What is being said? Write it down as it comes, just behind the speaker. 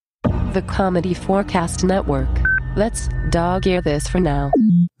the Comedy Forecast Network. Let's dog-ear this for now.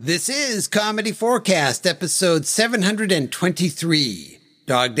 This is Comedy Forecast, episode 723,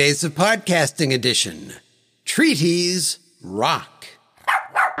 Dog Days of Podcasting edition. Treaties Rock.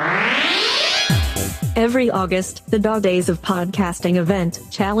 Every August, the Dog Days of Podcasting event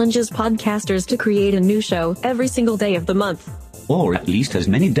challenges podcasters to create a new show every single day of the month. Or at least as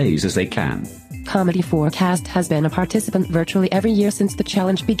many days as they can. Comedy Forecast has been a participant virtually every year since the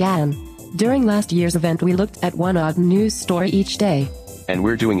challenge began. During last year's event, we looked at one odd news story each day. And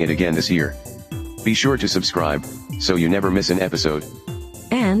we're doing it again this year. Be sure to subscribe, so you never miss an episode.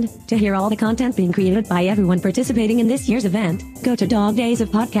 And, to hear all the content being created by everyone participating in this year's event, go to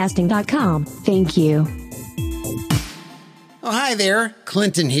dogdaysofpodcasting.com. Thank you. Oh, hi there,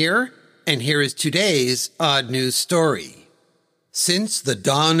 Clinton here, and here is today's odd news story. Since the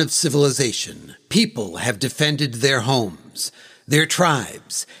dawn of civilization, people have defended their homes, their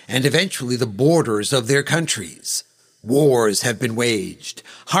tribes, and eventually the borders of their countries. Wars have been waged,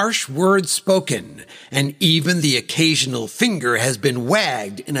 harsh words spoken, and even the occasional finger has been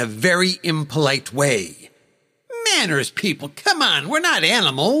wagged in a very impolite way. Manners, people, come on, we're not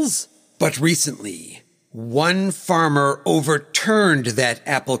animals. But recently, one farmer overturned that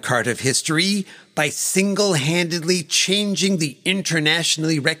apple cart of history by single-handedly changing the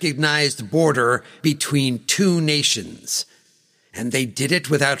internationally recognized border between two nations. And they did it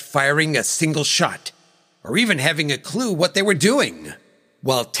without firing a single shot, or even having a clue what they were doing.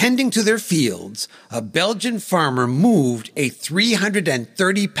 While tending to their fields, a Belgian farmer moved a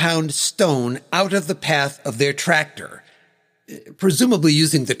 330-pound stone out of the path of their tractor, presumably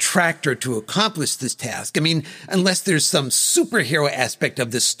using the tractor to accomplish this task. I mean, unless there's some superhero aspect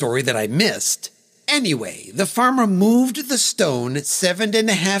of this story that I missed. Anyway, the farmer moved the stone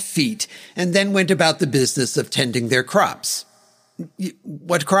 7.5 feet and then went about the business of tending their crops.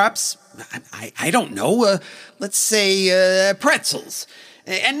 What crops? I don't know. Let's say pretzels.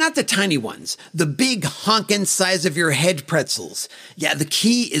 And not the tiny ones. The big honkin' size of your head pretzels. Yeah, the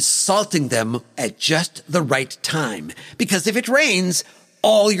key is salting them at just the right time. Because if it rains,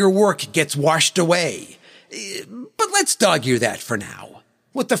 all your work gets washed away. But let's dog-ear that for now.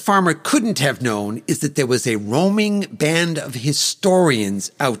 What the farmer couldn't have known is that there was a roaming band of historians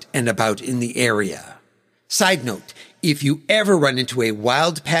out and about in the area. Side note, if you ever run into a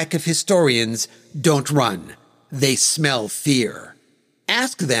wild pack of historians, don't run. They smell fear.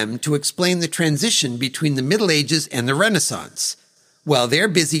 Ask them to explain the transition between the Middle Ages and the Renaissance. While they're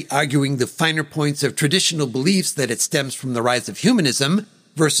busy arguing the finer points of traditional beliefs that it stems from the rise of humanism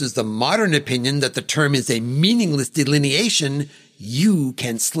versus the modern opinion that the term is a meaningless delineation, you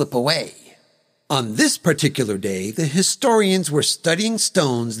can slip away. On this particular day, the historians were studying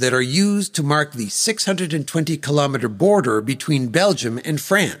stones that are used to mark the 620-kilometer border between Belgium and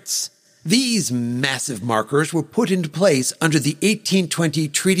France. These massive markers were put into place under the 1820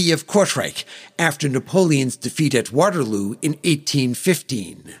 Treaty of Kortrijk after Napoleon's defeat at Waterloo in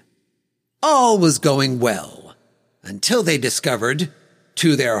 1815. All was going well, until they discovered,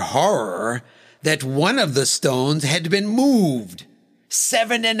 to their horror, that one of the stones had been moved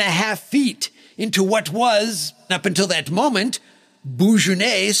 7.5 feet into what was, up until that moment,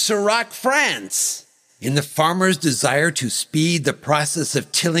 Bourgogne-sur-Roc, France. In the farmers' desire to speed the process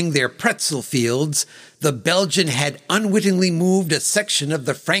of tilling their pretzel fields, the Belgian had unwittingly moved a section of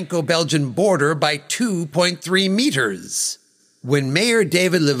the Franco-Belgian border by 2.3 meters. When Mayor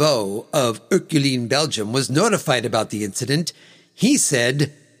David Levaux of Urquilline, Belgium, was notified about the incident, he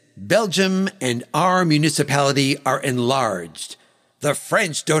said, "Belgium and our municipality are enlarged. The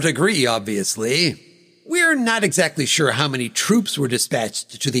French don't agree, obviously. We're not exactly sure how many troops were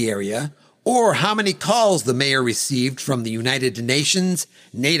dispatched to the area, or how many calls the mayor received from the United Nations,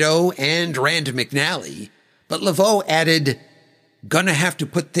 NATO, and Rand McNally. But Levaux added, gonna have to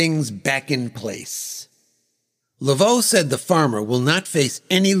put things back in place." Levaux said the farmer will not face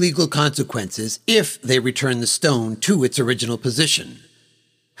any legal consequences if they return the stone to its original position.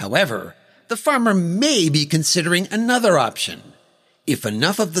 However, the farmer may be considering another option. If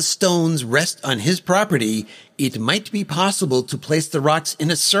enough of the stones rest on his property, it might be possible to place the rocks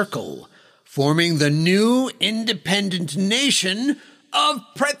in a circle, forming the new independent nation of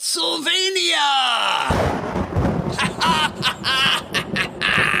Pretzelvania!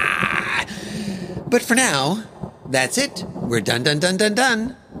 But for now, that's it. We're done.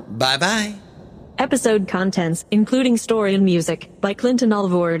 Bye-bye. Episode contents, including story and music, by Clinton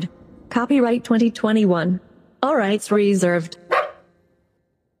Alvord. Copyright 2021. All rights reserved.